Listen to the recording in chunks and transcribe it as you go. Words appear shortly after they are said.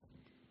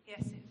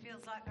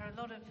feels like there are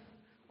a lot of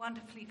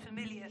wonderfully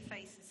familiar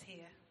faces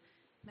here.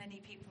 Many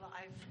people that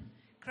I've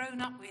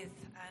grown up with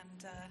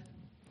and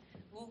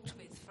walked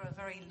with for a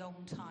very long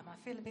time. I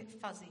feel a bit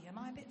fuzzy. Am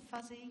I a bit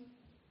fuzzy?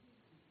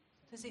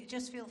 Does it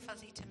just feel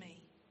fuzzy to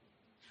me?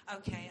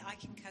 Okay, I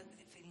can cope with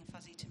it feeling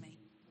fuzzy to me.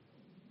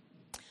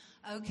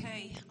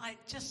 Okay, I'm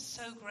just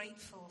so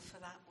grateful for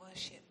that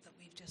worship that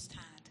we've just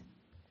had.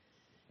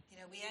 You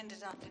know, we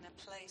ended up in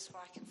a place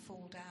where I can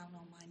fall down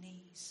on my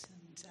knees and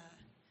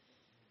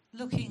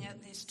looking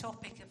at this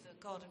topic of the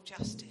God of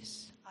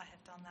justice. I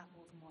have done that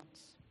more than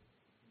once.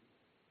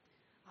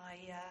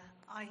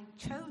 I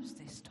chose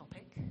this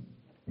topic,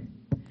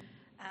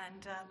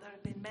 and there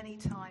have been many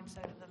times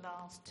over the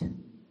last...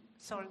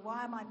 Sorry,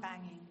 why am I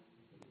banging?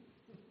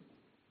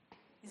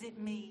 Is it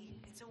me?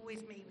 It's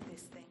always me with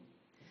this thing.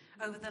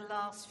 Over the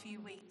last few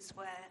weeks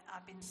where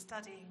I've been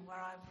studying, where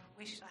I've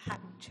wished I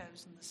hadn't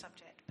chosen the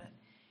subject, but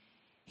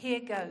here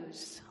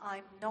goes.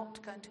 I'm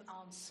not going to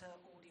answer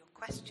all your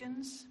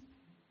questions.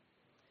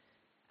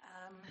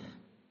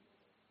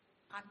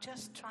 I'm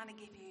just trying to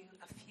give you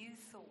a few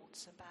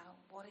thoughts about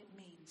what it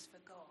means for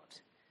God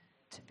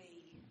to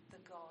be the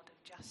God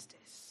of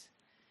justice.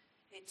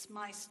 It's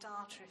my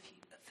starter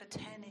for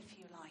 10, if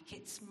you like.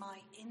 It's my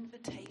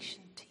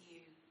invitation to you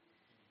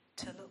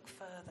to look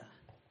further.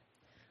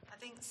 I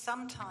think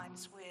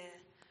sometimes we're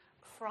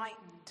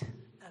frightened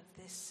of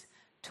this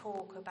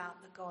talk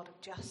about the God of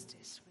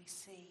justice. We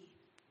see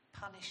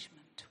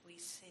punishment, we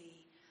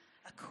see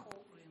a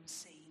courtroom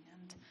scene,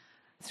 and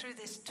through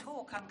this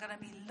talk I'm going to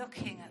be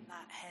looking at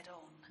that head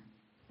on.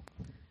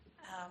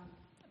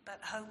 But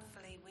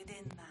hopefully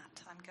within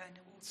that I'm going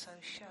to also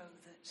show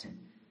that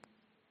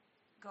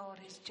God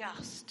is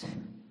just,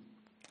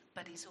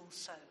 but he's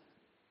also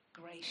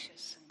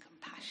gracious and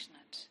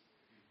compassionate,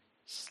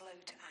 slow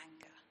to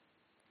anger,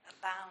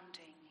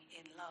 abounding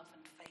in love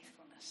and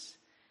faithfulness,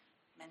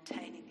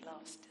 maintaining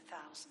love to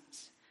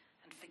thousands,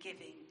 and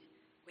forgiving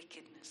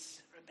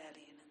wickedness,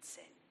 rebellion, and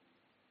sin.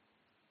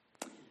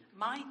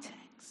 My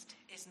text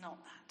is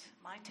not that.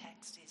 My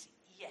text is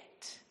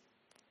yet.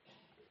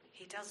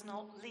 He does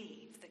not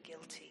leave the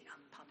guilty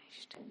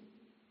unpunished.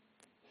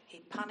 He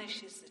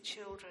punishes the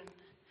children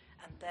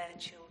and their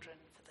children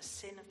for the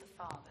sin of the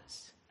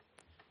fathers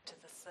to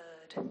the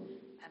third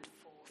and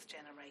fourth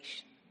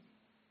generation.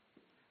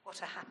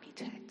 What a happy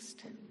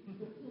text.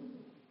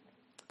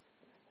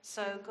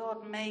 So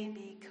God may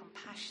be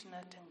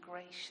compassionate and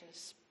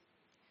gracious.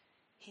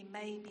 He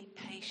may be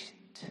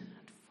patient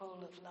and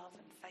full of love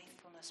and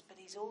faithfulness, but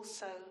he's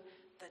also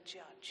the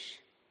judge.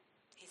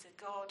 He's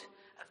a God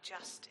of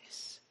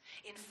justice.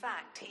 In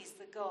fact, he's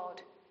the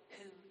God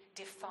who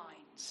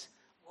defines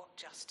what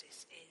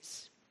justice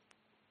is.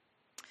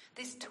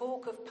 This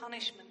talk of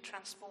punishment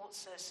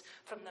transports us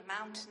from the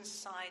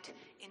mountainside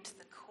into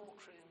the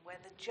courtroom, where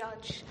the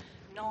judge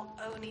not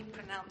only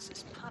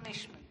pronounces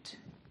punishment,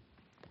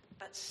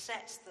 but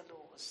sets the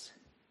laws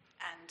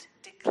and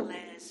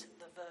declares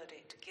the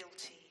verdict,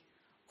 guilty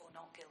or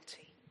not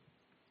guilty.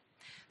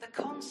 The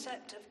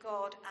concept of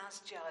God as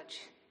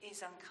judge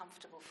is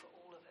uncomfortable for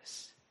all of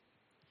us.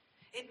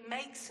 It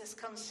makes us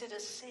consider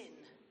sin,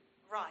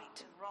 right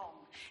and wrong.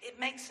 It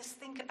makes us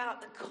think about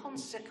the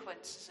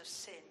consequences of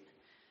sin,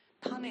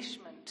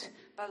 punishment,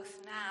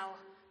 both now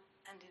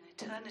and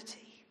in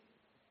eternity.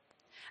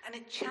 And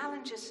it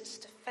challenges us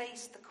to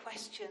face the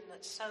question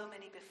that so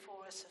many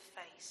before us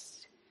have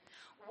faced.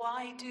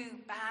 Why do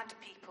bad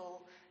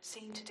people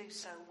seem to do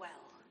so well?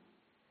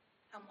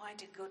 And why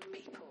do good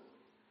people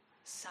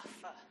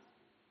suffer?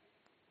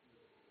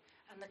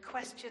 And the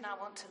question I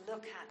want to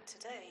look at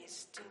today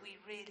is, do we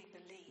really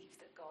believe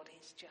that God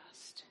is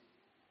just?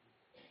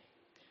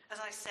 As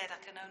I said,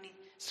 I can only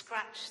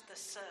scratch the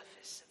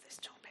surface of this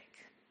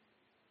topic.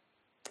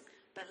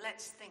 But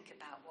let's think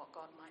about what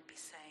God might be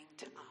saying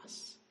to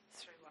us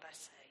through what I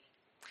say.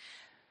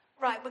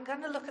 Right, we're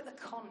going to look at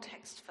the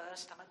context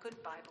first. I'm a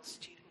good Bible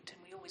student, and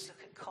we always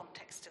look at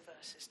context of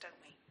verses, don't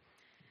we?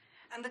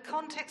 And the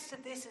context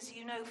of this, as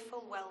you know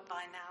full well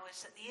by now,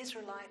 is that the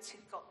Israelites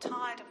who've got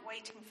tired of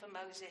waiting for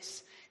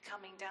Moses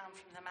coming down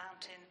from the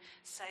mountain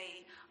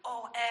say,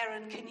 "Oh,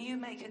 Aaron, can you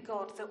make a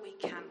God that we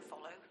can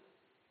follow?"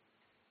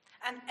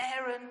 And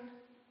Aaron,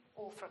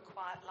 all for a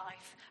quiet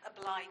life,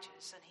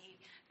 obliges, and he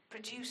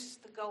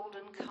produced the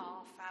golden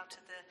calf out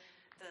of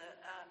the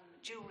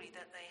jewelry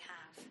that they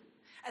have.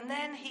 And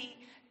then he,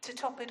 to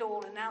top it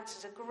all,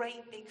 announces a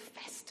great big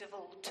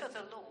festival to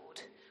the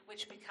Lord,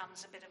 which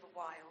becomes a bit of a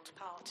wild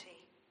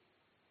party.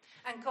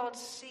 And God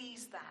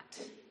sees that.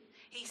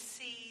 He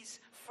sees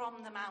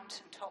from the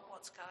mountaintop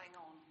what's going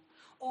on.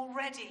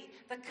 Already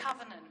the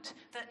covenant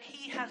that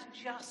he has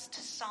just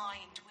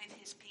signed with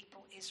his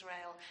people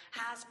Israel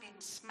has been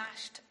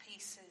smashed to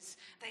pieces.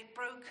 They've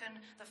broken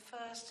the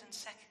first and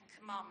second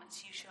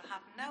commandments. You shall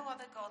have no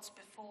other gods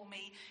before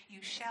me. You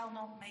shall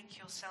not make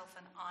yourself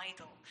an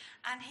idol.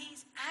 And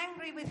he's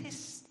angry with his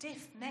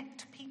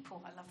stiff-necked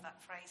people. I love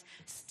that phrase.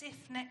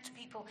 Stiff-necked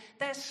people.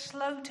 They're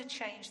slow to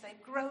change.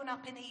 They've grown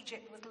up in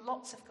Egypt with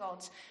lots of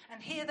gods.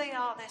 And here they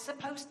are. They're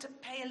supposed to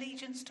pay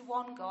allegiance to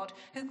one God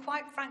who,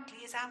 quite frankly,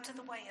 is out of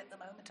the way at the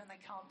moment and they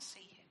can't see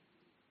him.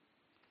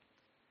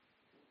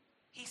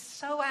 He's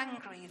so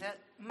angry that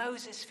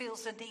Moses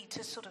feels the need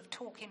to sort of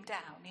talk him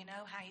down. You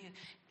know how you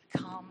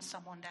calm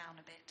someone down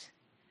a bit.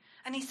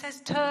 And he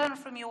says, turn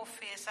from your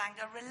fierce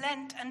anger,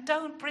 relent, and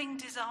don't bring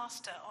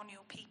disaster on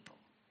your people.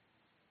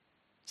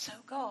 So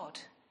God,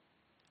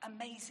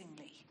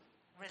 amazingly,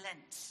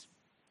 relents.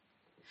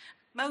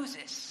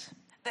 Moses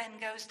then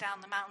goes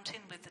down the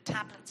mountain with the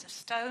tablets of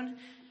stone,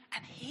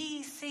 and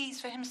he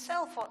sees for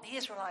himself what the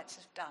Israelites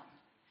have done.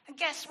 And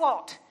guess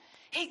what?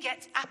 He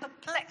gets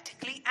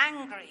apoplectically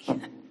angry.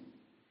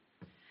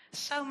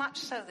 So much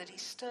so that he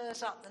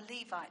stirs up the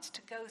Levites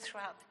to go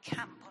throughout the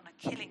camp on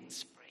a killing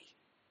spree.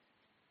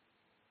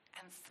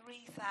 And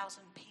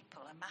 3,000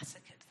 people are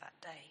massacred that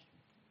day.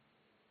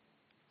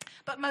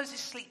 But Moses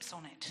sleeps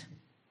on it,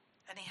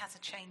 and he has a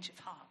change of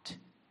heart.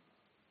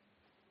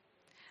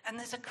 And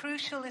there's a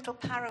crucial little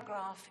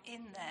paragraph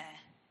in there,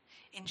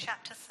 in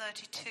chapter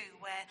 32,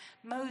 where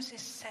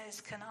Moses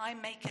says, can I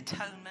make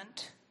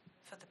atonement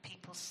for the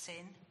people's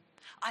sin?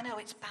 I know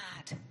it's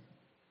bad,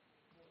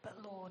 but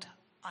Lord,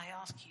 I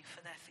ask you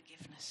for their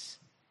forgiveness.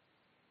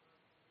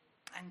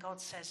 And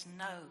God says,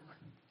 no,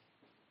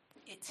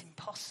 it's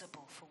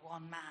impossible for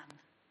one man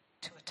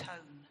to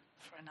atone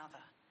for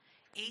another.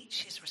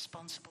 Each is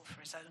responsible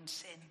for his own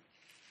sin.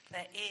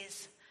 There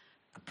is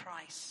a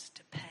price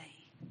to pay.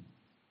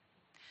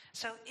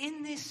 So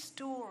in this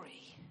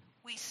story,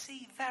 we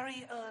see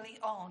very early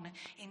on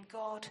in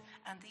God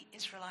and the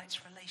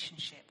Israelites'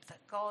 relationship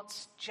that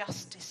God's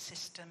justice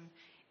system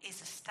is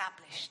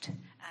established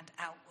and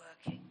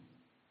outworking.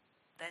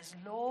 There's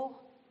law,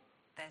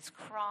 there's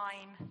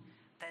crime,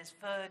 there's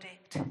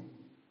verdict,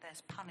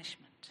 there's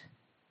punishment.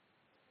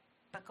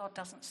 But God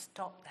doesn't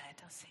stop there,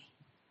 does he?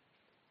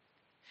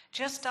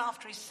 Just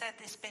after he said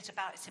this bit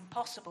about it's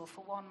impossible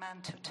for one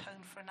man to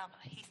atone for another,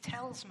 he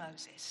tells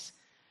Moses,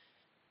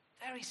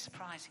 very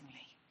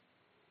surprisingly,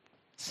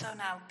 so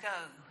now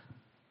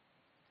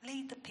go,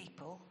 lead the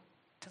people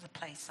to the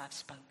place I've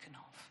spoken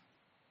of.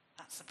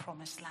 That's the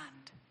promised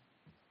land.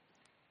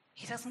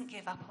 He doesn't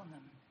give up on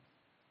them.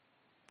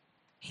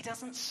 He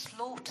doesn't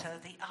slaughter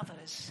the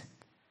others.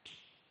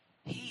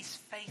 He's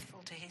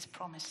faithful to his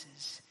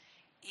promises,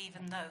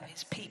 even though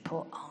his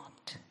people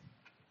aren't.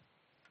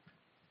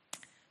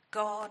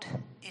 God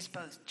is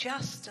both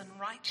just and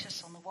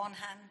righteous on the one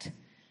hand,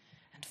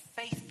 and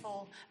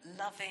faithful,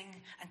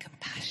 loving, and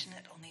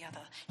compassionate on the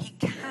other. He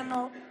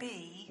cannot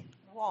be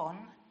one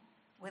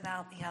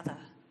without the other.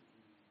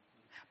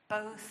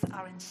 Both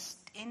are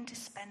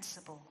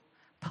indispensable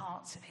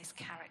parts of his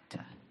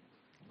character,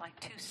 like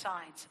two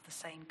sides of the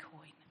same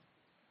coin.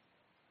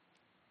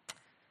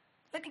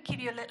 Let me give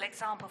you a little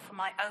example from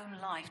my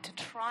own life to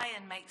try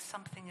and make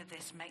something of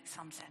this make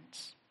some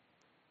sense.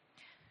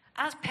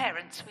 As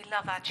parents, we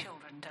love our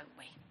children, don't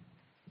we?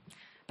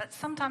 But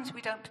sometimes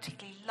we don't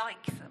particularly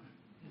like them,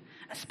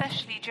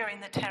 especially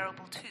during the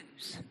terrible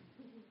twos.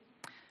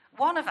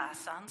 One of our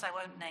sons, I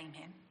won't name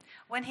him,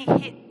 when he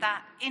hit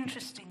that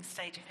interesting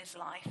stage of his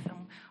life,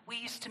 and we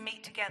used to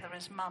meet together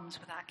as mums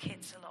with our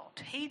kids a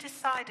lot, he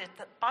decided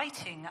that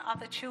biting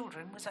other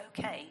children was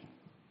okay.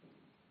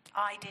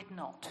 I did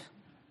not.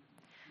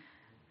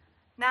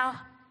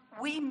 Now,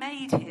 we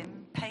made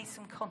him pay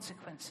some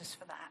consequences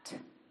for that.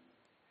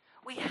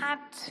 We had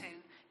to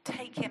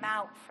take him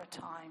out for a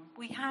time.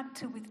 We had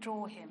to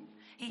withdraw him.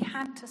 He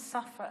had to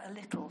suffer a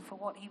little for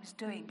what he was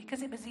doing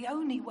because it was the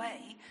only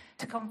way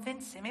to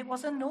convince him it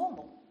wasn't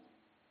normal.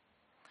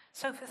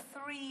 So for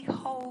 3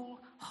 whole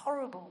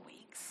horrible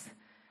weeks,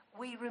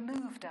 we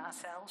removed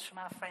ourselves from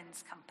our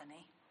friend's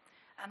company,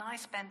 and I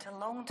spent a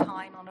long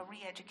time on a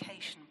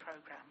re-education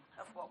program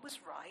of what was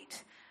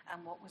right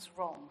and what was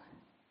wrong.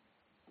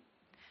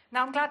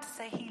 Now, I'm glad to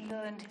say he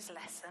learned his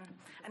lesson,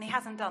 and he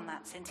hasn't done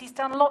that since. He's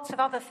done lots of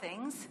other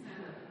things,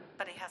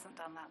 but he hasn't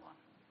done that one.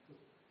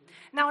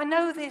 Now, I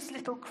know this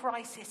little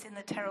crisis in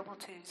the terrible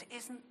twos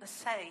isn't the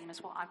same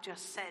as what I've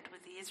just said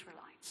with the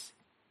Israelites.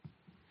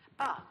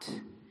 But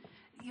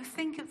you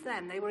think of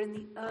them, they were in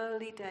the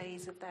early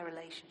days of their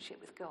relationship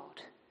with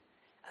God,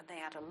 and they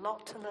had a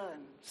lot to learn.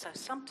 So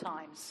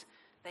sometimes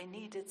they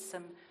needed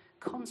some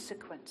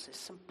consequences,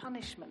 some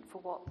punishment for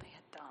what they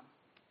had done.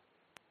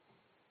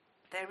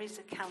 There is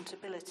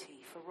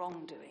accountability for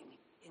wrongdoing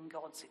in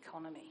God's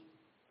economy.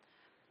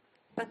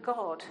 But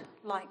God,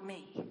 like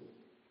me,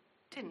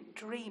 didn't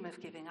dream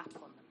of giving up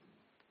on them.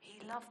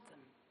 He loved them.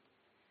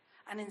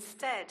 And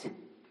instead,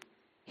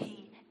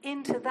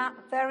 into that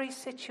very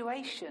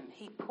situation,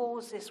 he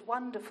pours this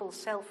wonderful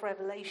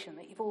self-revelation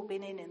that you've all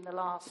been in the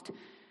last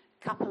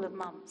couple of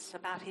months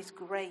about his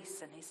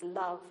grace and his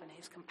love and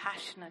his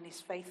compassion and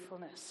his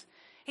faithfulness.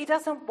 He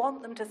doesn't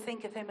want them to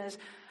think of him as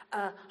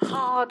a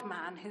hard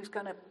man who's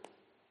going to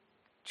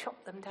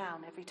chop them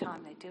down every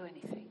time they do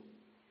anything.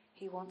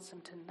 He wants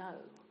them to know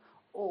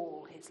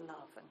all his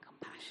love and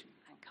compassion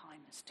and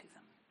kindness to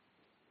them.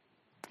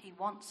 He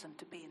wants them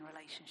to be in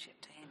relationship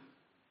to him.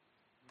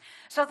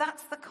 So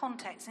that's the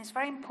context, and it's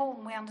very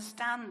important we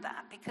understand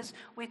that, because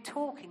we're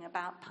talking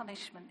about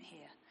punishment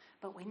here,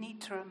 but we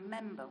need to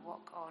remember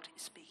what God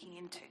is speaking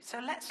into. So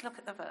let's look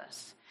at the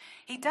verse.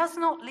 He does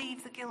not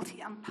leave the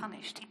guilty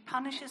unpunished. He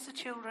punishes the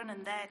children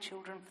and their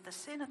children for the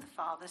sin of the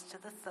fathers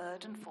to the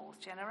third and fourth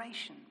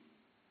generation.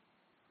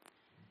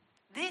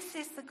 This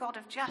is the God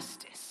of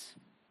justice.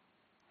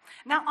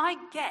 Now, I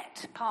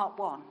get part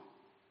one.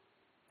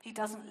 He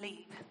doesn't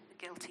leave the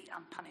guilty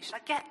unpunished. I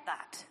get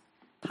that.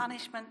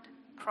 Punishment,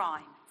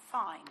 crime,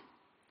 fine.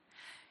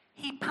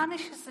 He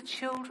punishes the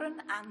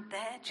children and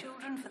their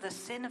children for the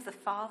sin of the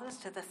fathers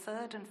to the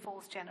third and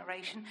fourth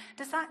generation.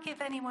 Does that give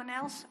anyone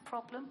else a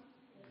problem?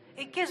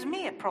 It gives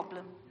me a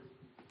problem.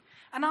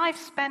 And I've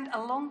spent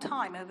a long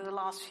time over the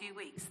last few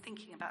weeks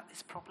thinking about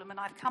this problem, and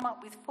I've come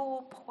up with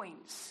 4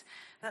 points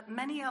that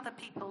many other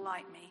people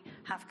like me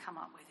have come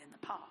up with in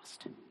the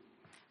past.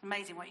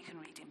 Amazing what you can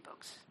read in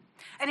books.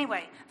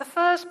 Anyway, the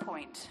first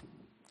point,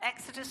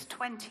 Exodus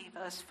 20,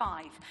 verse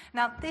 5.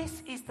 Now,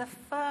 this is the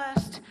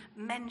first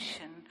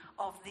mention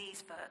of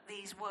these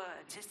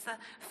words. It's the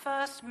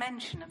first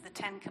mention of the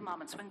Ten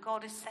Commandments when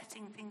God is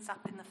setting things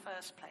up in the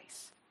first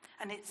place.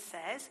 And it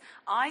says,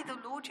 I, the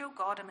Lord your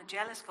God, am a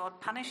jealous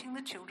God, punishing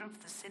the children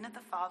for the sin of the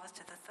fathers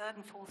to the third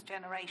and fourth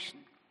generation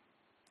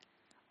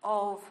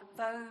of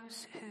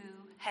those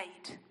who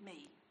hate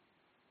me.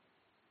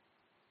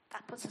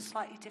 That puts a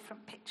slightly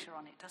different picture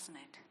on it, doesn't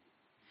it?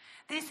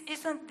 This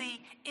isn't the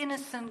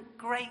innocent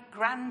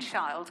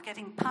great-grandchild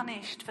getting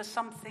punished for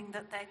something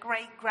that their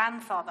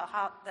great-grandfather,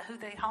 who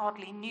they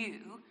hardly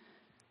knew,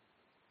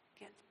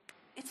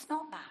 it's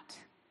not that.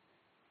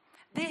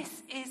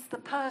 This is the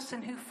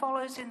person who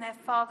follows in their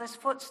father's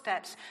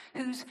footsteps,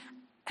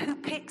 who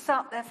picks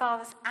up their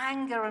father's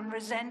anger and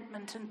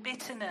resentment and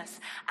bitterness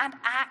and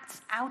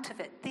acts out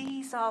of it.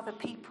 These are the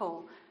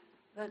people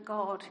that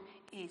God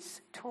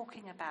is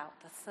talking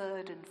about, the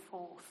third and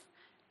fourth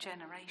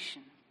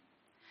generation.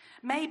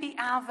 Maybe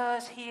our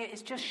verse here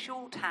is just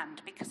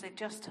shorthand because they've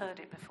just heard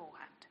it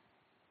beforehand.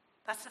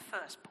 That's the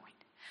first point.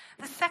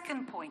 The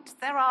second point,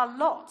 there are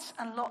lots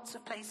and lots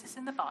of places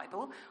in the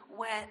Bible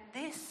where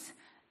this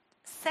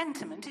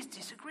sentiment is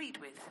disagreed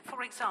with.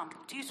 For example,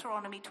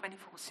 Deuteronomy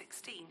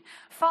 24:16.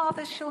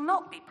 Fathers shall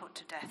not be put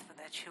to death for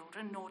their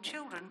children, nor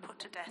children put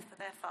to death for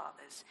their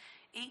fathers.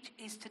 Each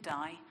is to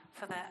die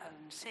for their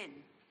own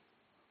sin.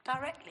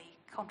 Directly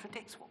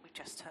contradicts what we've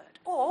just heard.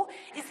 Or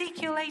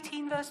Ezekiel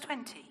 18, verse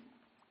 20.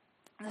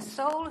 The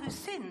soul who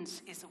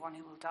sins is the one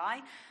who will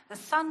die. The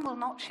son will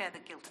not share the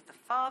guilt of the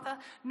father,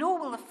 nor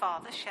will the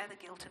father share the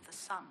guilt of the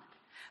son.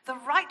 The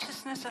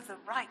righteousness of the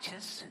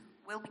righteous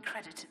will be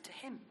credited to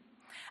him,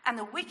 and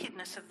the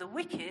wickedness of the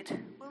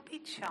wicked will be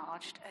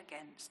charged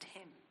against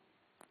him.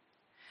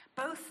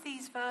 Both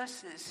these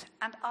verses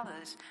and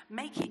others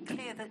make it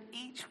clear that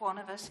each one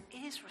of us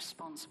is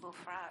responsible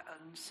for our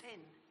own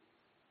sin.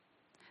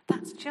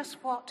 That's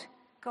just what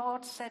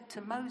God said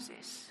to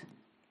Moses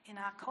in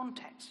our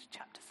context,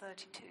 chapter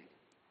 32.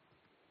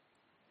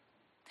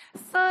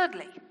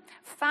 Thirdly,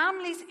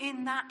 families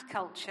in that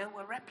culture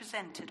were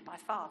represented by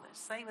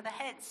fathers. They were the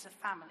heads of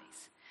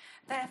families.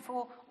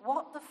 Therefore,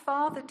 what the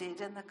father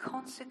did and the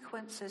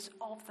consequences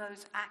of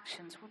those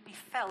actions would be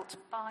felt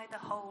by the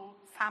whole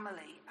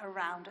family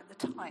around at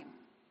the time.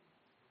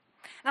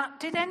 Now,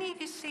 did any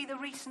of you see the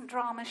recent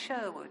drama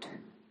Sherwood?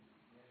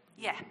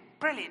 Yeah,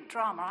 brilliant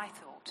drama, I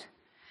thought.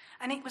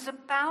 And it was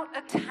about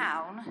a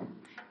town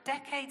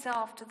decades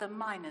after the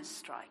miners'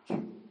 strike.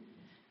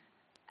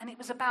 And it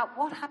was about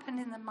what happened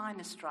in the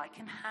miners' strike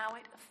and how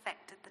it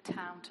affected the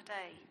town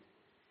today.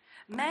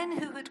 Men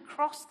who had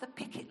crossed the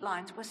picket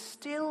lines were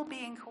still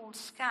being called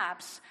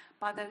scabs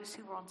by those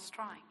who were on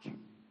strike.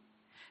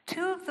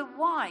 2 of the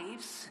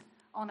wives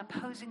on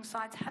opposing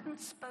sides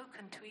hadn't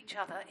spoken to each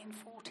other in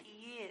 40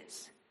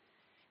 years,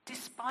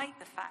 despite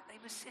the fact they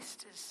were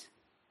sisters.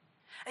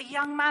 A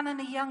young man and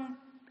a young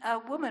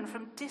woman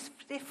from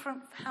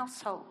different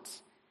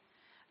households.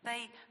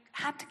 They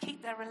had to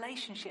keep their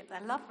relationship,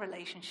 their love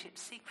relationship,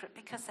 secret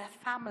because their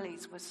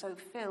families were so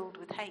filled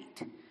with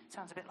hate.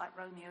 Sounds a bit like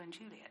Romeo and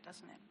Juliet,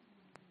 doesn't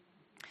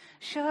it?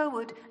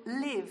 Sherwood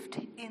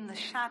lived in the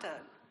shadow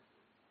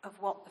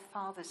of what the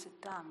fathers had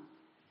done,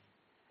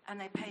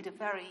 and they paid a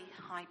very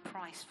high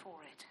price for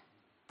it.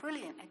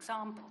 Brilliant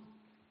example.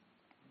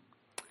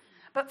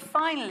 But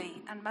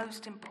finally, and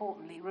most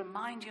importantly,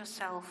 remind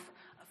yourself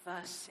of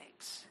verse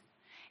 6.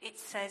 It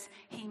says,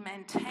 he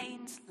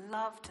maintains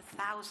love to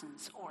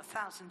thousands or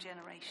 1,000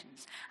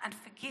 generations and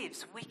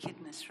forgives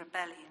wickedness,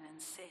 rebellion,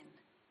 and sin.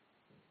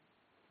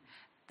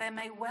 There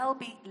may well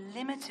be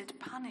limited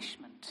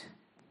punishment.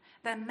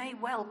 There may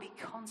well be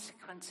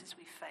consequences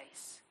we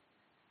face,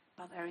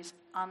 but there is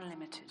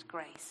unlimited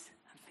grace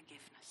and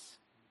forgiveness.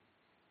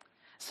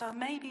 So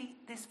maybe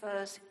this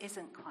verse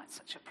isn't quite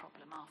such a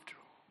problem after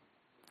all.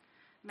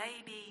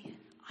 Maybe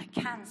I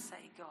can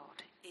say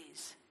God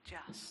is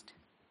just.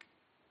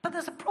 But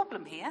there's a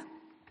problem here.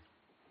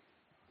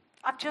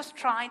 I've just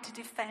tried to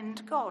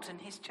defend God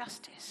and his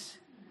justice.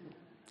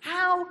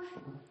 How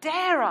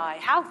dare I?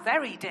 How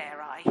very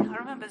dare I? I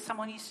remember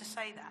someone used to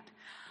say that.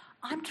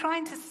 I'm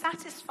trying to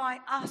satisfy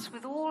us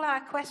with all our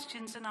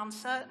questions and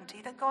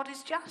uncertainty that God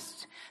is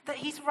just, that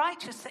he's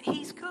righteous, that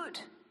he's good.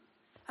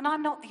 And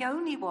I'm not the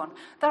only one.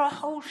 There are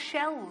whole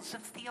shelves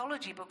of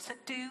theology books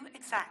that do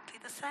exactly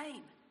the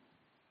same.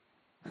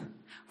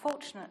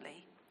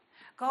 Fortunately,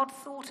 God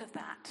thought of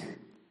that,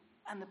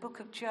 and the book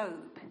of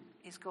Job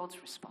is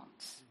God's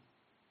response.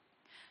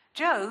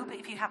 Job,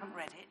 if you haven't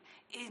read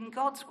it, in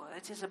God's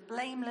words, is a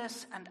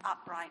blameless and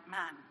upright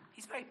man.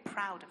 He's very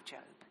proud of Job.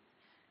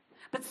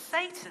 But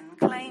Satan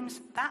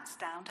claims that's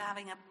down to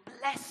having a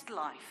blessed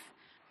life,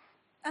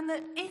 and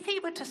that if he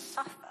were to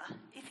suffer,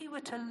 if he were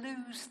to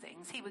lose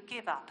things, he would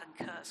give up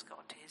and curse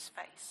God to his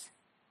face.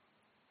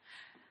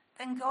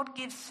 Then God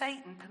gives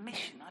Satan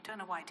permission, I don't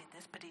know why he did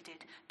this, but he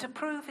did, to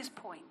prove his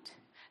point,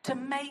 to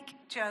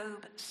make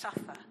Job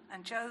suffer,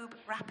 and Job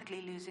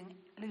rapidly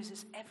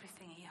loses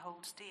everything he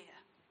holds dear.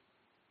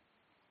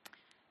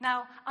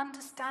 Now,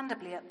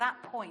 understandably, at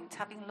that point,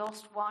 having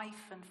lost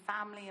wife and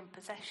family and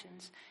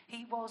possessions,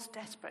 he was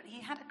desperate.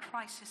 He had a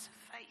crisis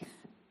of faith.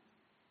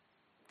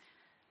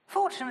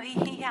 Fortunately,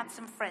 he had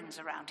some friends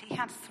around. He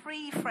had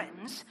 3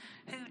 friends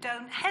who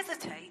don't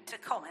hesitate to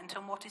comment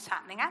on what is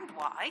happening and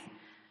why,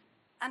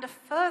 and a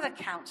further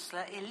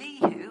counsellor,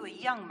 Elihu, a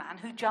young man,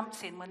 who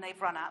jumps in when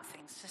they've run out of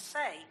things to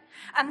say.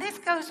 And this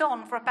goes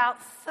on for about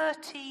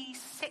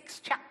 36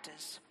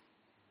 chapters.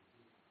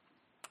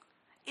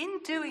 In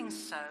doing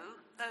so,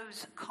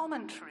 those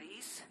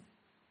commentaries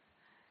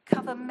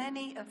cover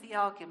many of the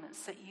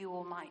arguments that you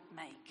all might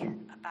make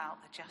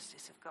about the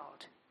justice of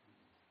God.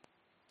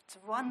 It's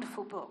a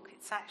wonderful book.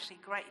 It's actually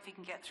great if you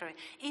can get through it.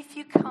 If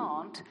you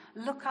can't,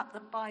 look up the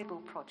Bible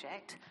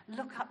Project,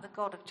 look up the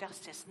God of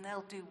Justice, and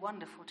they'll do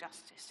wonderful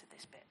justice to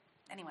this bit.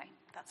 Anyway,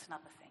 that's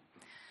another thing.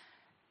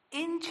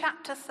 In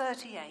chapter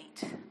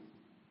 38,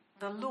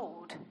 the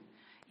Lord,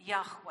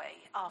 Yahweh,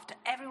 after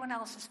everyone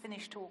else has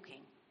finished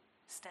talking,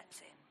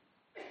 steps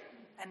in.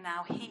 And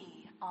now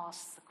he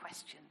asks the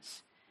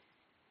questions,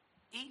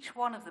 each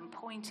one of them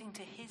pointing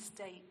to his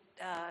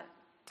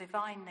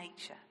divine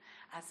nature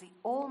as the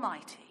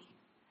Almighty,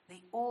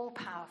 the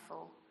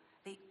All-Powerful,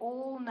 the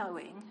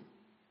All-Knowing,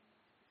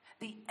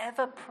 the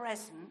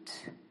Ever-Present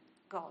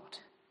God.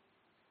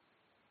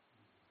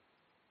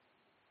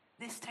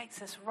 This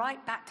takes us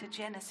right back to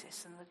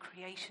Genesis and the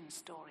creation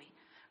story.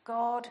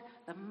 God,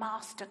 the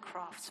master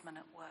craftsman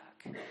at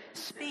work,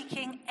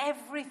 speaking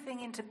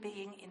everything into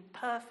being in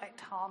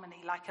perfect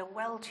harmony, like a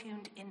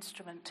well-tuned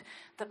instrument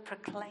that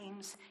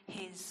proclaims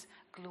his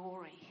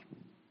glory.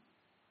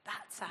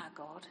 That's our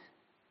God.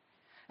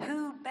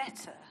 Who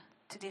better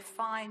to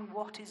define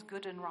what is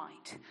good and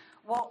right,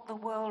 what the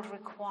world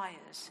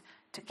requires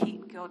to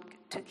keep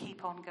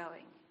on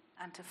going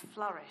and to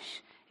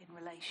flourish in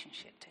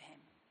relationship to him?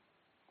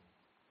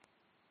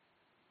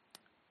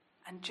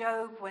 And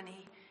Job, when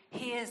he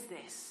hears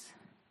this,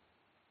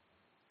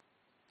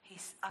 he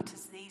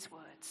utters these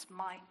words,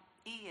 "My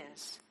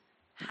ears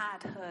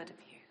had heard of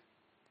you,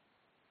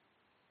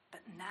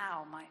 but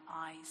now my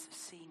eyes have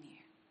seen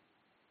you."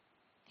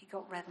 He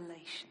got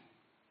revelation.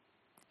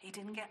 He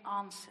didn't get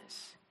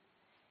answers.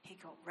 He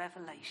got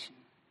revelation.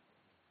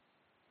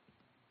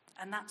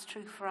 And that's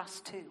true for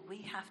us too.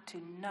 We have to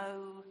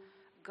know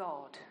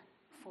God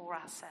for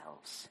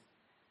ourselves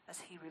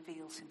as he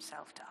reveals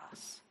himself to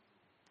us.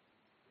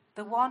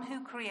 The one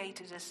who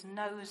created us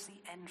knows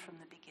the end from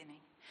the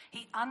beginning.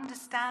 He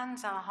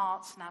understands our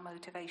hearts and our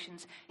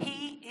motivations.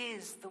 He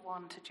is the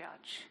one to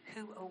judge.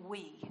 Who are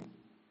we?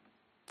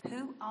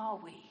 Who are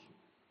we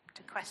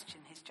to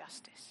question his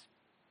justice?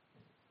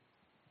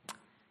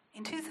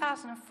 In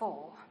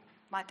 2004,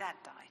 my dad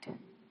died.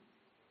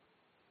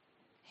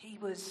 He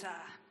was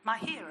my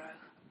hero.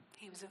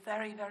 He was a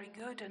very, very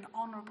good and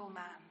honourable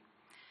man.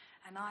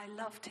 And I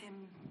loved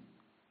him.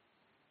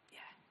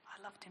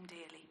 I loved him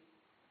dearly.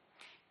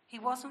 He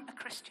wasn't a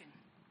Christian.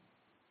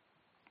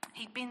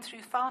 He'd been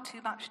through far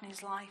too much in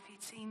his life.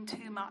 He'd seen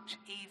too much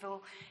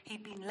evil.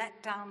 He'd been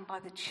let down by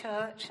the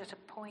church at a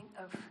point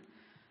of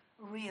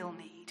real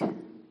need.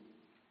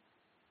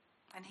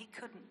 And he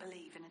couldn't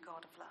believe in a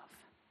God of love.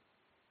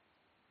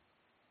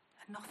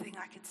 And nothing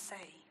I could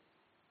say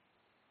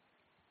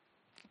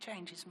could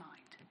change his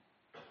mind.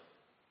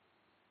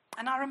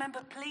 And I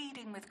remember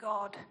pleading with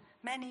God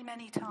many,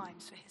 many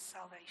times for his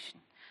salvation,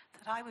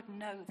 that I would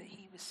know that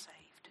he was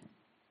saved.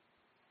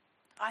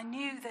 I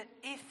knew that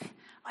if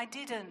I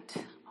didn't,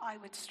 I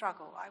would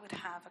struggle. I would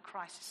have a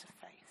crisis of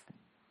faith.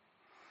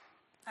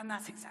 And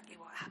that's exactly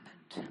what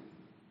happened.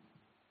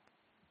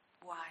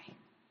 Why?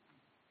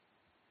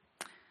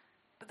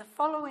 But the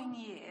following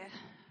year,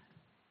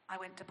 I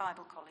went to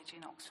Bible college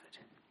in Oxford.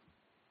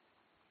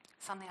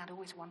 Something I'd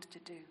always wanted to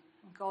do.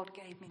 And God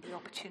gave me the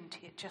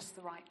opportunity at just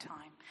the right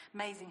time.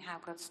 Amazing how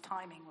God's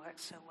timing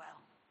works so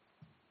well.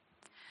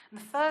 And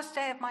the first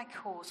day of my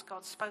course,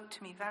 God spoke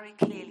to me very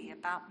clearly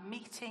about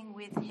meeting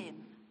with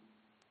him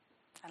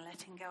and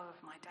letting go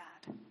of my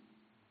dad.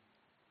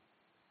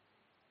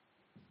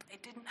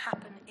 It didn't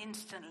happen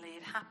instantly.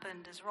 It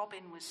happened, as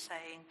Robin was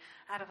saying,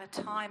 out of a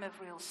time of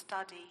real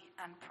study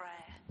and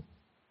prayer.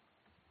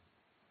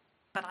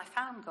 But I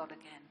found God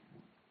again,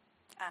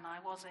 and I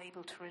was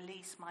able to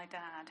release my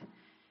dad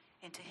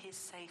into his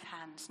safe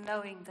hands,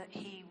 knowing that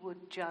he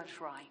would judge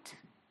right.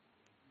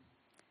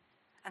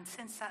 And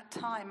since that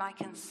time, I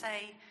can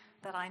say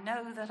that I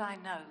know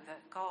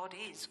that God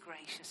is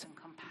gracious and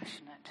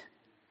compassionate,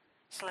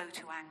 slow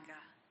to anger,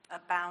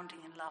 abounding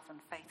in love and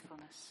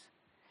faithfulness.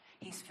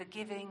 He's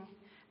forgiving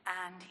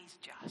and he's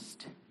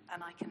just,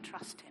 and I can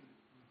trust him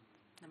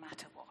no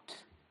matter what.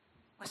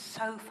 It was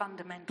so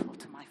fundamental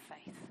to my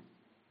faith.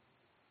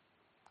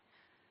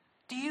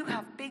 Do you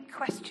have big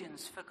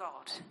questions for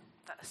God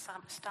that are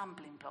some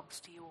stumbling blocks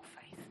to your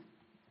faith?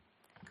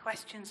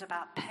 Questions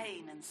about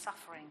pain and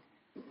suffering,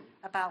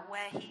 about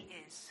where he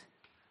is,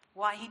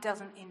 why he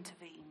doesn't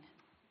intervene,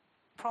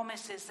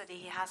 promises that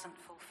he hasn't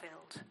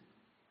fulfilled.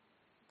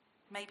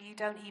 Maybe you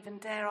don't even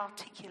dare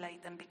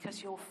articulate them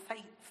because you're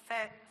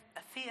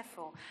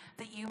fearful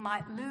that you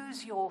might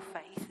lose your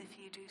faith if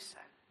you do so.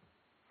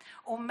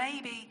 Or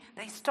maybe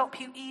they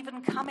stop you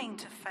even coming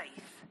to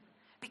faith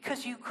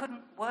because you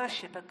couldn't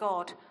worship a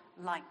God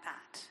like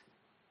that.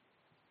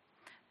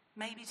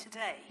 Maybe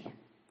today,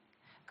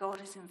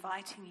 God is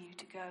inviting you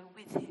to go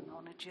with him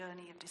on a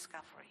journey of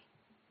discovery.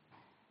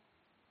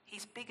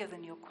 He's bigger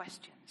than your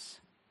questions.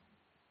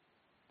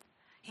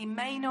 He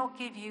may not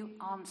give you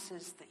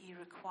answers that you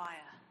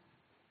require,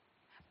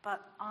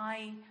 but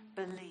I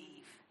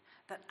believe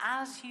that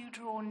as you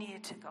draw near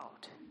to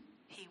God,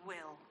 he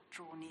will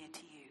draw near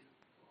to you.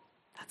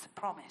 That's a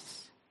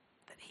promise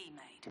that he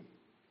made.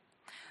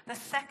 The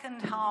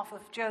second half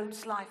of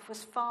Job's life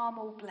was far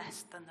more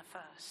blessed than the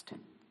first.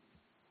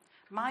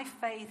 My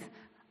faith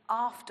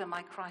after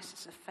my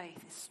crisis of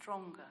faith is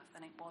stronger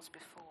than it was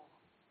before.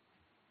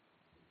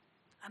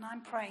 And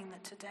I'm praying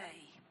that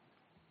today,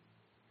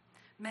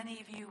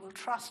 many of you will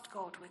trust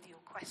God with your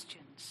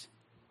questions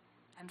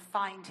and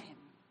find him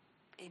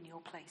in your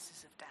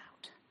places of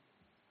doubt.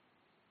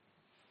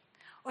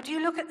 Or do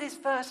you look at this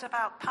verse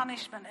about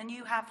punishment and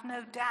you have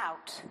no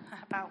doubt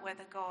about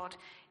whether God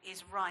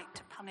is right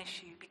to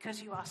punish you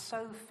because you are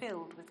so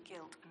filled with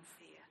guilt and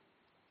fear?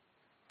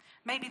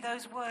 Maybe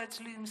those words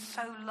loom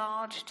so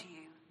large to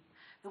you,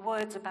 the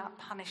words about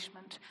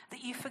punishment,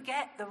 that you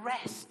forget the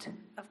rest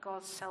of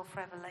God's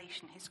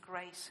self-revelation, his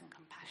grace and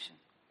compassion.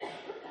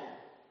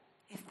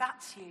 If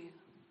that's you,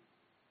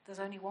 there's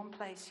only one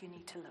place you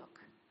need to look,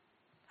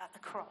 at the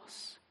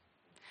cross,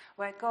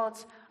 where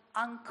God's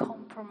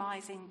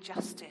uncompromising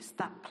justice,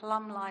 that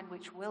plumb line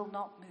which will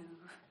not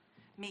move,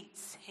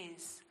 meets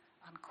his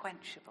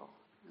unquenchable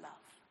love.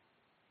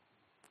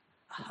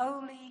 A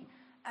holy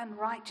and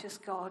righteous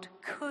God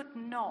could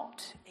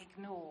not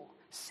ignore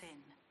sin,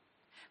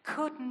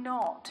 could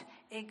not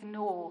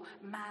ignore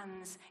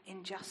man's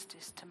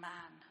injustice to man,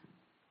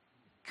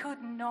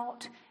 could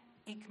not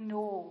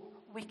ignore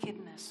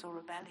wickedness or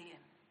rebellion,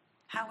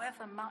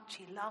 however much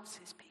he loves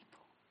his people.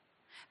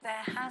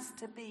 There has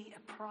to be a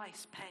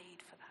price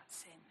paid for that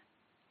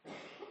sin.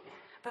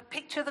 But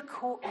picture the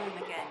courtroom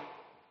again.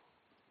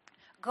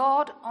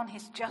 God on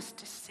his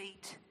justice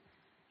seat,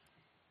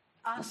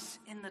 us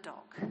in the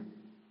dock. It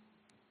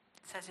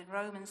says in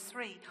Romans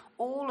 3,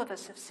 all of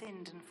us have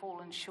sinned and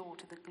fallen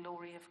short of the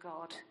glory of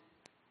God.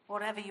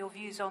 Whatever your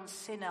views on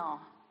sin are,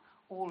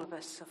 all of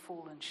us have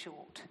fallen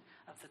short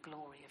of the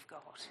glory of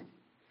God.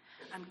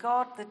 And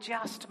God, the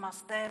just,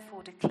 must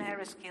therefore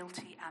declare us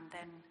guilty and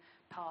then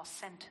pass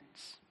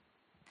sentence.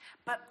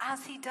 But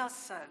as he does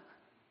so,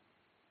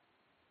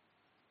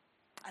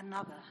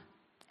 another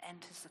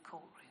enters the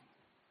courtroom,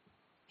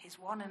 his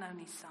one and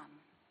only Son,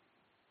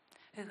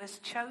 who has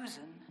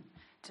chosen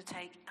to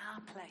take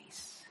our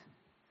place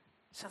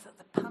so that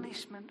the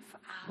punishment for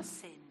our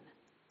sin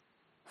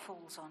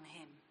falls on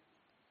him.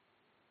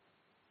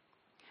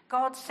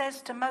 God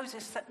says to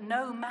Moses that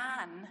no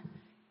man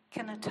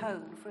can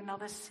atone for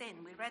another's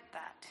sin. We read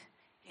that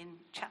in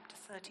chapter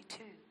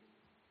 32.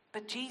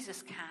 But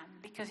Jesus can,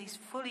 because he's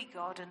fully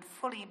God and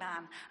fully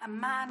man, a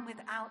man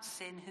without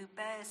sin who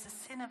bears the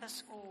sin of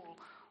us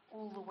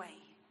all the way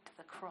to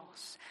the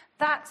cross.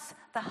 That's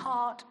the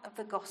heart of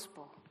the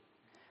gospel.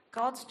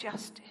 God's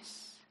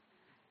justice,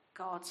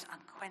 God's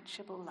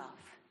unquenchable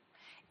love.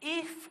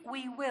 If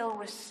we will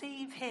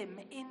receive him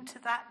into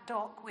that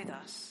dock with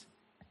us,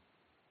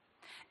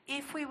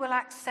 if we will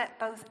accept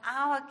both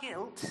our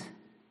guilt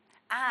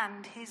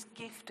and his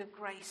gift of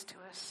grace to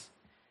us,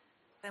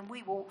 then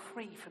we walk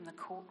free from the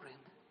courtroom.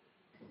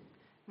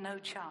 No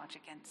charge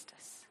against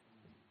us.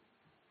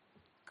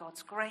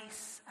 God's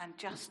grace and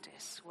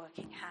justice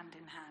working hand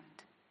in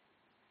hand.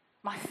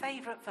 My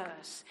favourite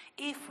verse,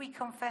 if we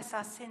confess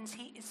our sins,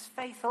 he is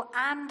faithful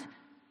and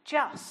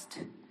just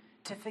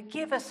to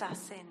forgive us our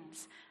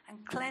sins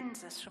and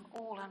cleanse us from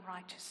all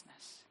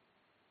unrighteousness.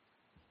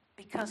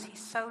 Because he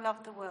so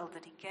loved the world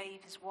that he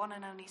gave his one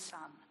and only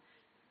Son,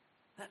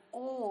 that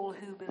all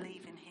who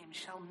believe in him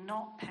shall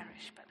not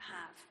perish but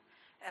have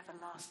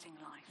everlasting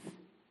life.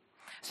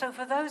 So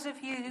for those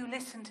of you who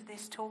listen to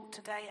this talk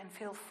today and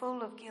feel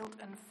full of guilt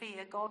and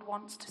fear, God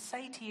wants to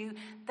say to you,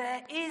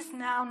 there is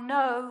now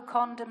no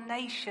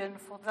condemnation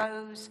for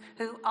those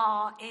who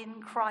are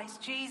in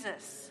Christ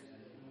Jesus.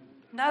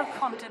 No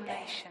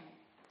condemnation.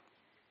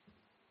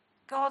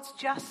 God's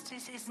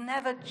justice is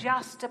never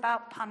just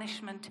about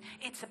punishment.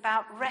 It's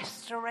about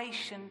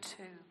restoration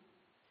too.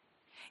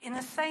 In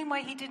the same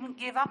way he didn't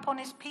give up on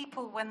his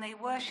people when they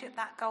worshipped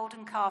that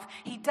golden calf,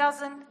 he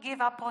doesn't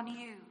give up on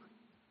you.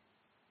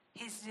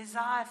 His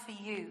desire for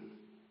you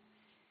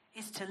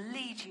is to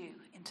lead you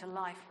into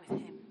life with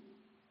him.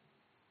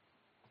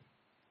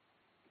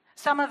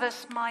 Some of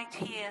us might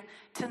hear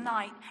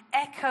tonight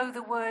echo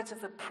the words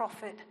of the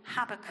prophet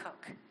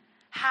Habakkuk.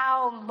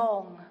 How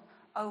long,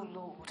 O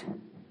Lord?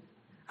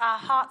 Our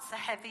hearts are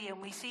heavy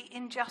and we see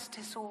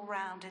injustice all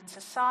round in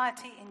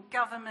society, in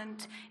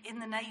government, in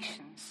the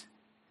nations.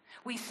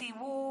 We see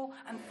war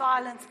and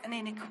violence and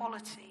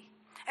inequality.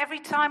 Every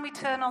time we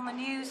turn on the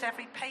news,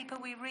 every paper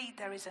we read,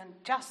 there is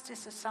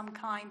injustice of some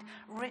kind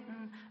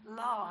written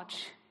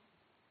large.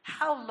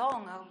 How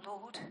long, O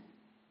Lord?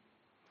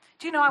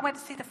 Do you know, I went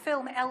to see the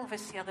film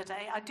Elvis the other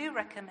day. I do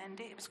recommend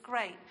it. It was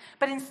great.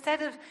 But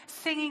instead of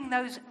singing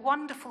those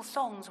wonderful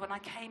songs when I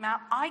came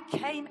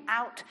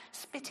out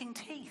spitting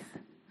teeth.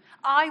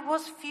 I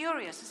was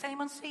furious. Has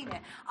anyone seen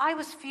it? I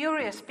was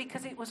furious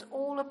because it was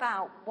all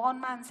about one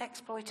man's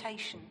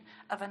exploitation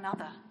of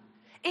another.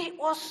 It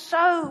was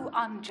so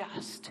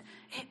unjust.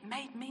 It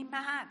made me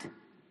mad.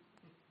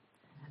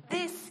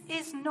 This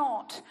is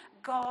not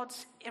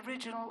God's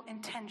original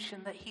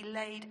intention that he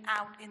laid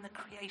out in the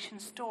creation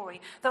story,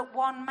 that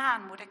one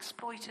man would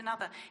exploit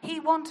another. He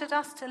wanted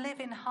us to live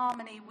in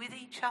harmony with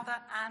each other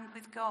and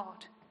with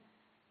God.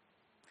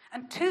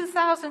 And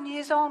 2,000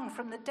 years on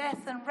from the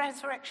death and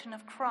resurrection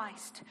of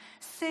Christ,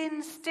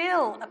 sin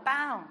still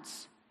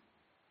abounds.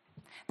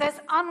 There's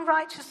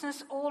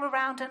unrighteousness all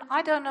around, and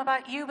I don't know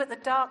about you, but the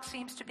dark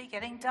seems to be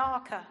getting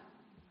darker.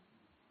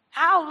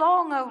 How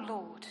long, O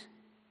Lord?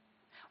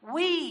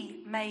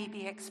 We may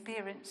be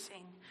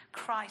experiencing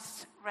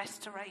Christ's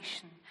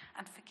restoration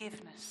and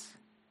forgiveness,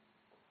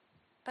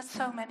 but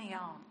so many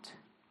aren't.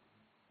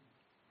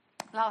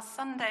 Last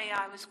Sunday,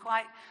 I was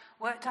quite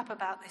worked up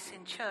about this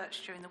in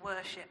church during the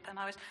worship, and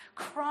I was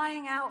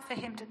crying out for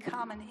him to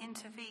come and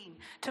intervene,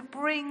 to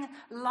bring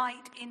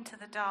light into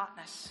the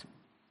darkness.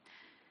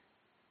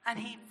 And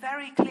he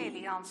very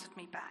clearly answered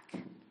me back,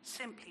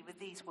 simply with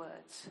these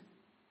words.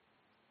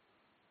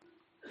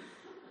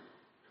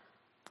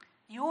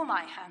 You're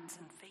my hands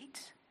and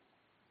feet.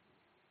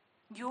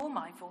 You're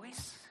my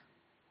voice.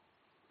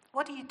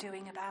 What are you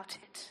doing about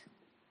it?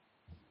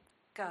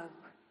 Go,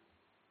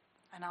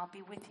 and I'll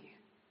be with you.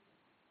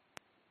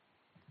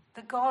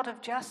 The God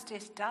of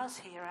justice does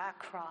hear our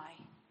cry,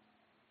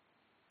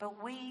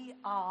 but we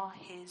are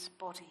his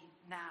body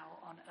now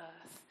on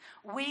earth.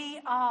 We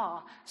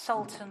are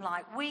salt and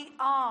light. We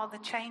are the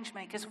change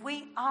makers.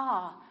 We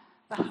are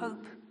the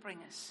hope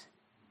bringers.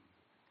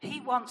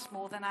 He wants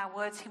more than our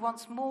words. He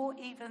wants more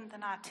even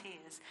than our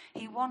tears.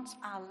 He wants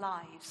our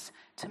lives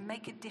to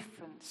make a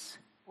difference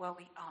where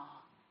we are.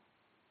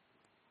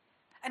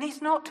 And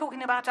he's not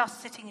talking about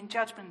us sitting in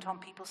judgment on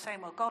people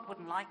saying, well, God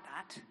wouldn't like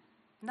that.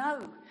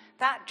 No,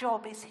 that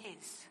job is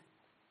his.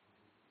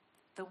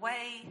 The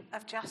way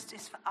of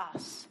justice for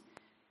us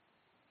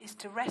is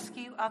to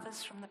rescue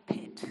others from the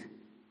pit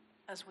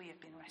as we have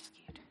been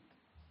rescued.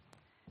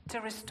 To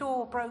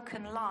restore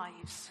broken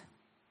lives.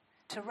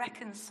 To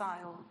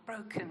reconcile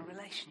broken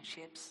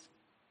relationships.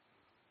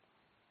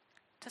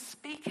 To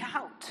speak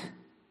out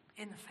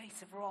in the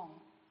face of wrong.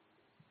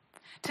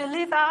 To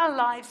live our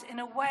lives in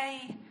a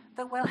way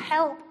that will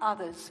help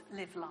others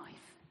live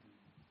life.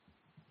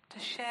 To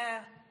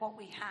share what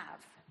we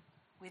have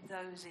with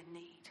those in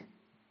need.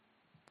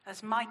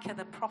 As Micah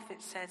the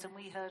prophet says, and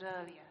we heard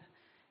earlier,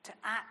 to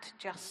act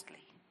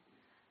justly,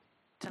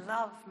 to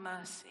love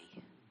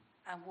mercy,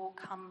 and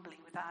walk humbly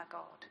with our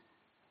God.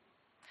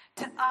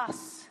 To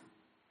us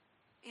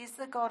is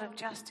the God of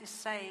justice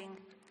saying,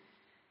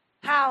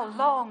 how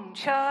long,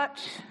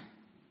 church?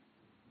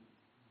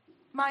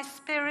 My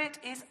spirit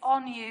is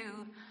on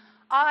you.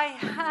 I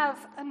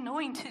have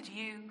anointed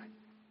you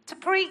to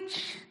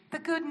preach the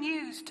good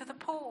news to the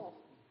poor,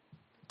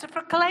 to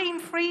proclaim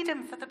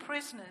freedom for the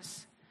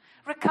prisoners,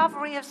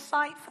 recovery of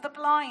sight for the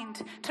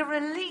blind, to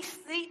release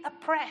the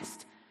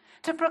oppressed,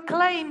 to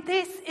proclaim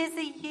this is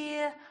a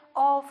year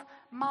of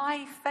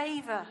my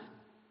favor.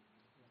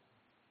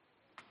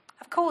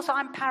 Of course,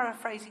 I'm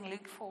paraphrasing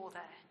Luke 4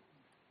 there.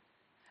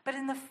 But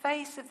in the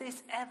face of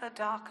this ever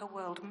darker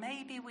world,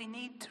 maybe we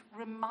need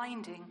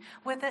reminding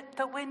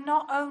that we're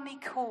not only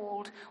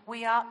called,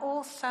 we are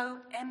also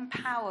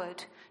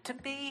empowered to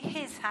be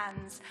his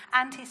hands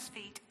and his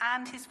feet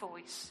and his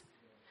voice,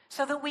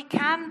 so that we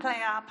can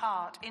play our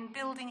part in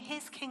building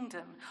his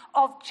kingdom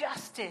of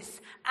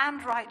justice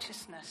and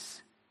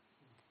righteousness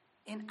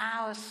in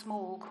our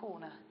small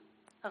corner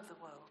of the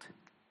world.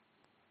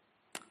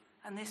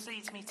 And this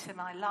leads me to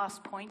my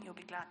last point, you'll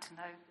be glad to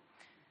know.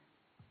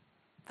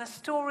 The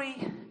story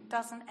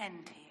doesn't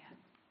end here.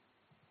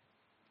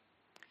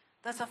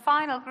 There's a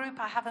final group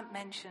I haven't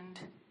mentioned.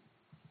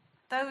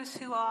 Those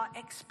who are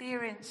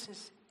experiencing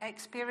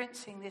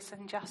this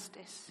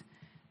injustice,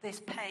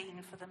 this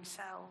pain for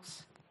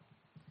themselves.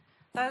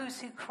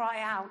 Those who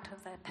cry out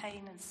of their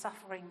pain and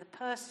suffering, the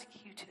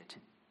persecuted,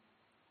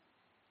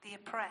 the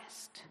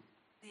oppressed,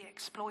 the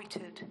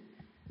exploited,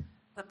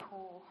 the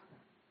poor.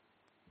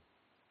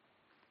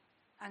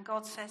 And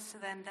God says to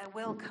them, there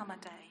will come a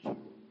day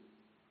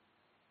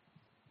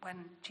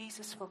when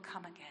Jesus will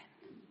come again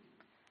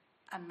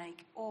and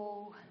make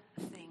all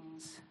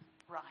things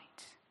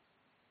right.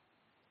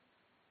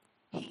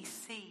 He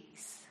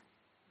sees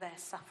their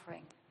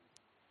suffering.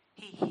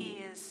 He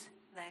hears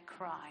their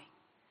cry.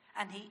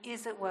 And he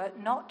is at work,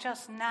 not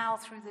just now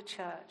through the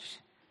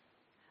church,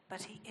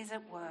 but he is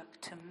at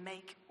work to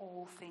make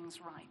all things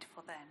right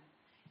for them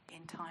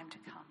in time to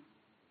come.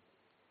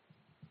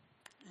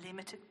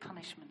 Limited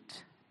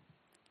punishment,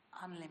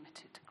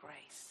 unlimited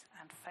grace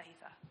and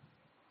favour,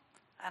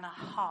 and a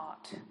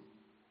heart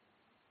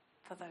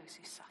for those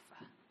who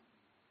suffer.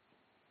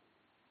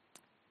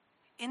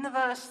 In the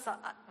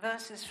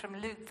verses from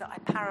Luke that I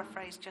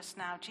paraphrased just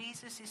now,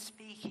 Jesus is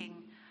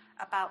speaking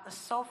about the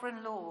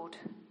sovereign Lord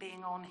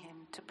being on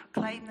him to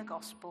proclaim the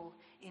gospel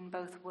in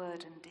both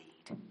word and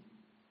deed,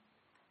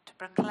 to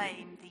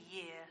proclaim the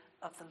year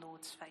of the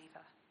Lord's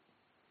favour.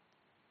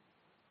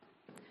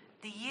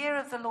 The year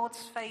of the Lord's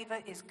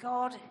favour is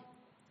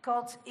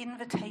God's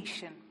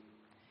invitation.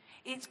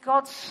 It's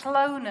God's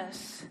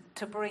slowness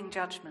to bring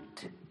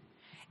judgment.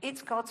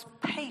 It's God's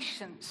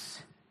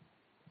patience,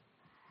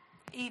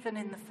 even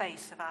in the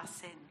face of our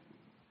sin.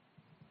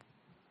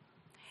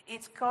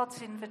 It's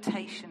God's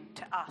invitation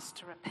to us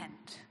to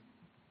repent.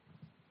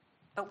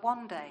 But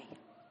one day,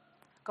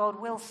 God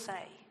will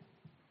say,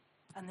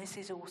 and this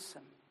is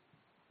awesome,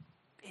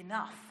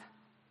 enough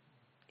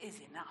is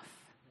enough.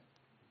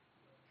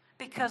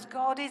 Because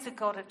God is a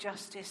God of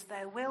justice,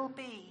 there will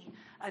be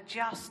a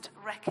just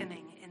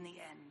reckoning in the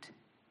end.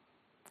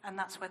 And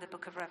that's where the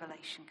book of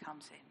Revelation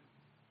comes in.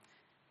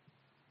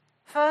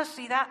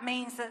 Firstly, that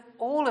means that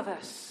all of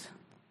us,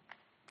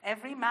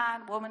 every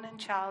man, woman, and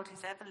child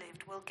who's ever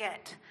lived, will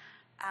get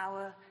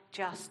our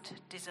just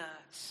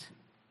deserts.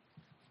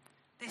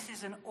 This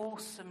is an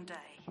awesome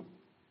day.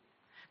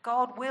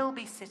 God will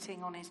be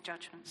sitting on his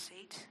judgment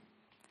seat.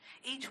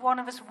 Each one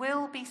of us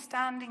will be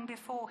standing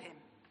before him,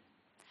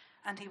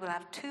 and he will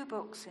have 2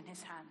 books in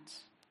his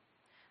hands.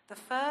 The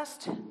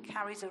first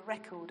carries a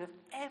record of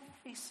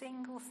every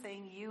single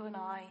thing you and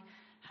I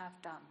have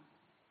done.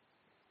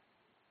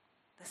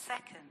 The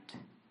second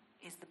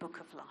is the book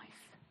of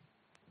life.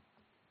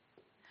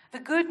 The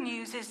good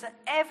news is that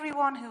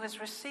everyone who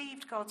has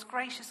received God's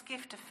gracious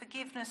gift of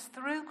forgiveness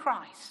through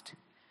Christ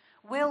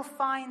will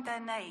find their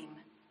name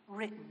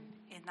written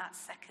in that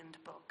second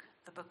book,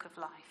 the book of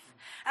life.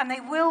 And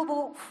they will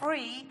walk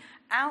free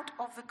out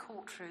of the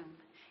courtroom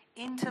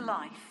into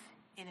life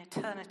in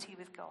eternity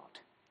with God.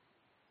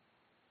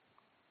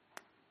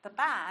 The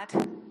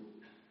bad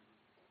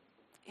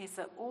is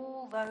that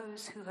all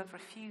those who have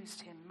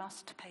refused him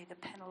must pay the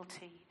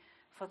penalty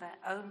for their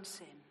own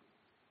sin.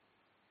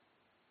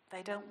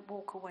 They don't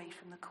walk away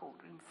from the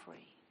courtroom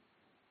free.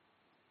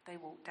 They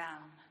walk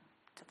down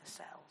to the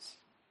cells.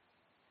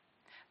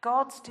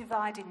 God's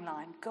dividing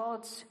line,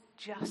 God's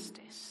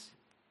justice,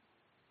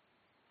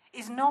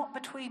 is not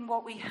between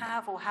what we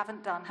have or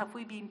haven't done. Have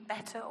we been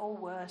better or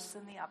worse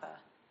than the other?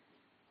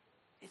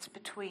 It's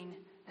between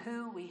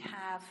who we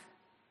have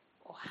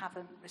or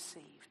haven't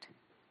received.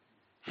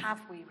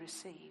 Have we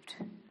received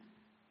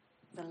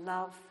the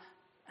love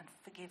and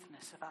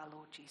forgiveness of our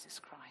Lord Jesus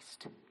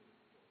Christ?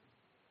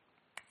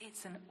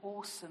 It's an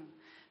awesome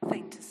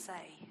thing to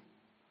say.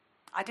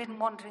 I didn't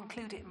want to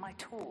include it in my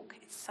talk.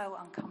 It's so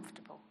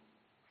uncomfortable.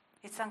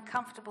 It's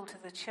uncomfortable to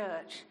the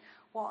church.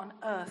 What on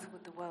earth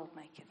would the world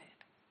make of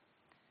it?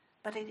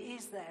 But it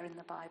is there in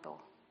the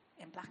Bible,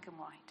 in black and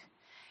white.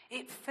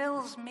 It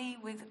fills me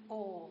with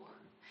awe.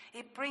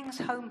 It brings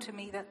home to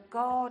me that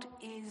God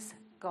is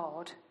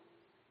God,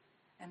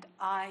 and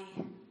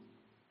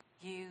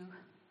you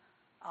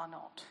are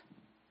not.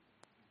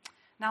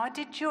 Now, I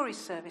did jury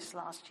service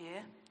last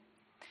year,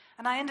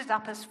 and I ended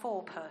up as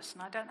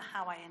foreperson. I don't know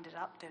how I ended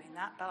up doing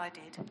that, but I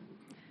did.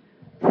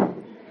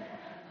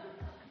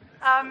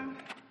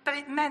 But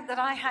it meant that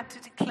I had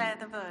to declare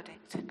the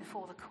verdict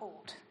before the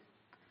court.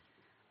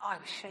 I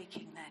was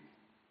shaking then.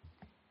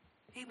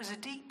 It was a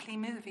deeply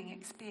moving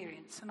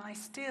experience, and I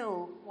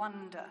still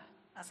wonder,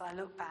 as I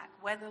look back,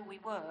 whether we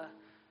were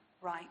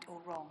right or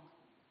wrong.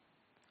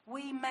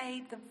 We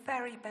made the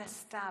very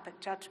best stab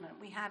at judgment.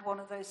 We had one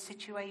of those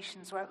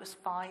situations where it was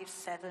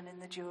 5-7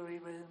 in the jury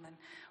room, and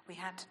we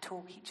had to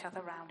talk each other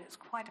around. It was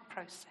quite a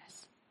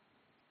process.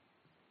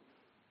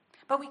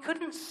 But we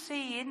couldn't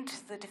see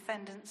into the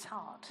defendant's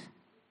heart.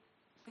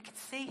 We could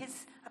see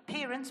his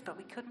appearance, but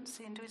we couldn't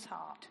see into his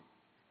heart.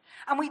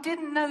 And we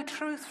didn't know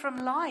truth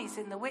from lies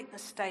in the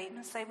witness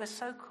statements. They were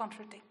so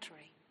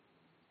contradictory.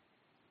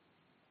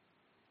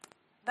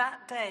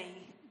 That day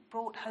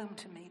brought home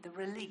to me the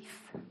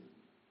relief,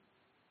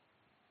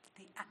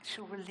 the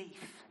actual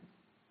relief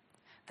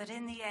that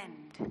in the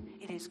end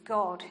it is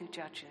God who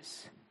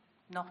judges,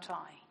 not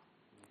I.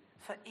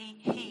 For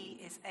he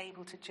is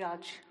able to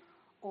judge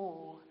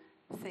all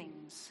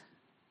things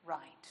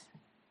right.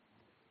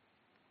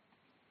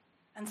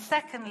 And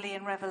secondly,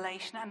 in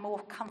Revelation, and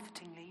more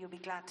comfortingly, you'll be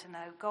glad to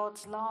know,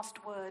 God's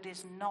last word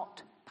is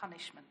not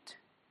punishment.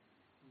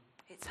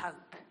 It's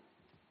hope.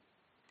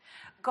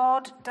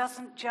 God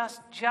doesn't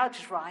just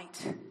judge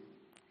right,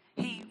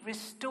 he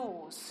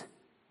restores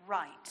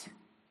right.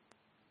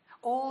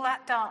 All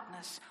that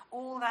darkness,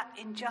 all that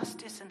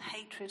injustice and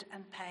hatred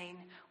and pain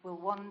will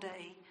one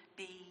day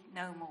be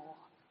no more.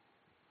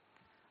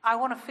 I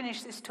want to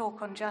finish this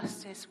talk on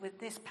justice with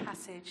this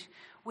passage,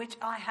 which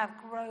I have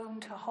grown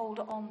to hold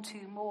on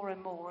to more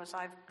and more as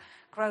I've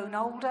grown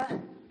older,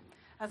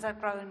 as I've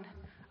grown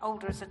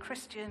older as a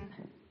Christian,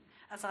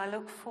 as I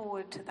look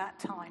forward to that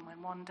time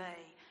when one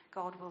day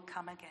God will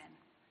come again.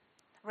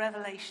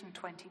 Revelation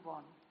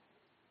 21.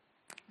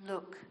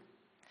 Look,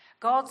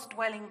 God's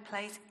dwelling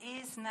place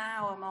is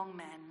now among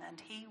men, and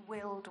he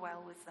will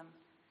dwell with them.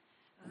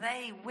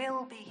 They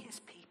will be his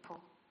people,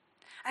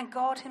 and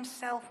God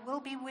himself will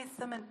be with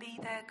them and be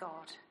their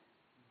God.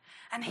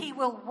 And he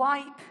will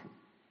wipe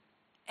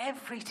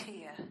every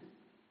tear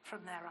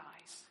from their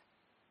eyes.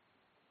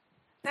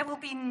 There will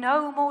be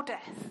no more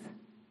death,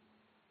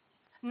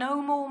 no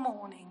more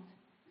mourning,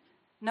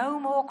 no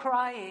more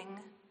crying,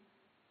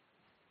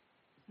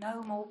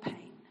 no more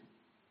pain.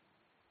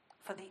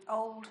 For the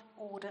old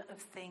order of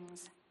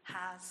things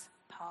has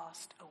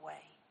passed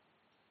away.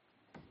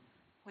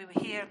 We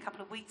were here a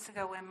couple of weeks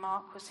ago when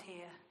Mark was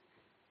here.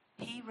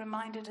 He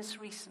reminded us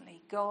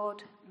recently,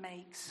 God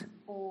makes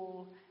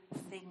all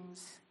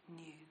things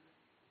new.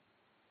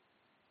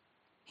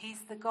 He's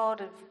the God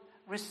of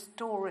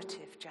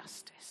restorative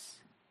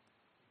justice.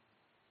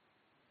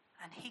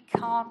 And he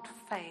can't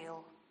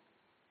fail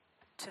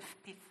to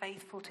be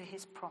faithful to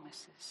his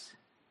promises.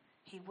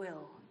 He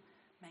will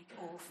make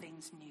all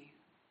things new.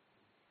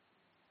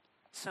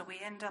 So we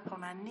end up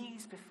on our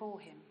knees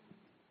before him.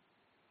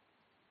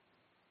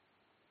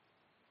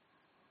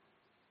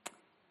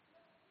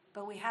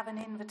 But we have an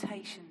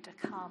invitation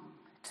to come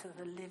to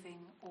the living,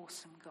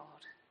 awesome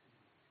God.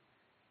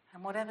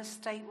 And whatever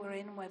state we're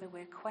in, whether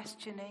we're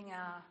questioning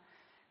our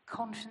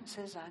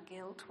consciences, our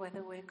guilt,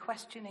 whether we're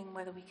questioning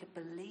whether we could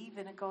believe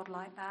in a God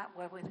like that,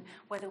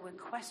 whether we're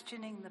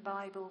questioning the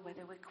Bible,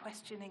 whether we're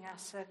questioning our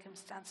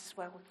circumstances,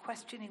 whether we're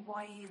questioning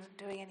why he isn't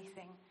doing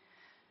anything,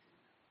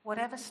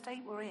 whatever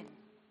state we're in,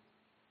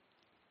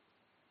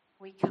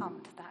 we come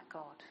to that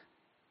God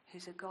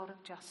who's a God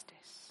of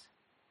justice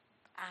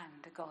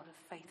and a God of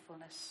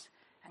faithfulness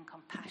and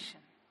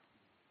compassion,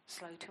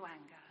 slow to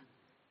anger,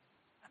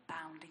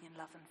 abounding in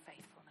love and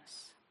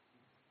faithfulness,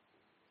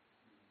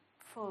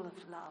 full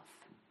of love,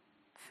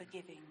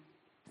 forgiving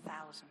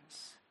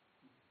thousands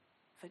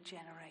for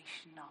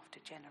generation after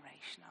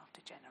generation after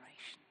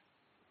generation.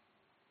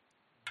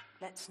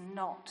 Let's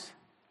not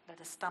let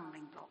a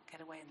stumbling block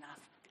get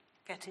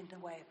in the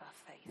way of our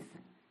faith.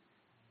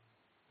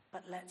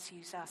 But let's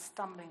use our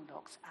stumbling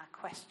blocks, our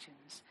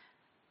questions,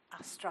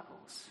 our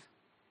struggles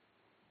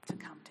to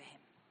come to him.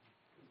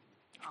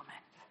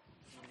 Amen.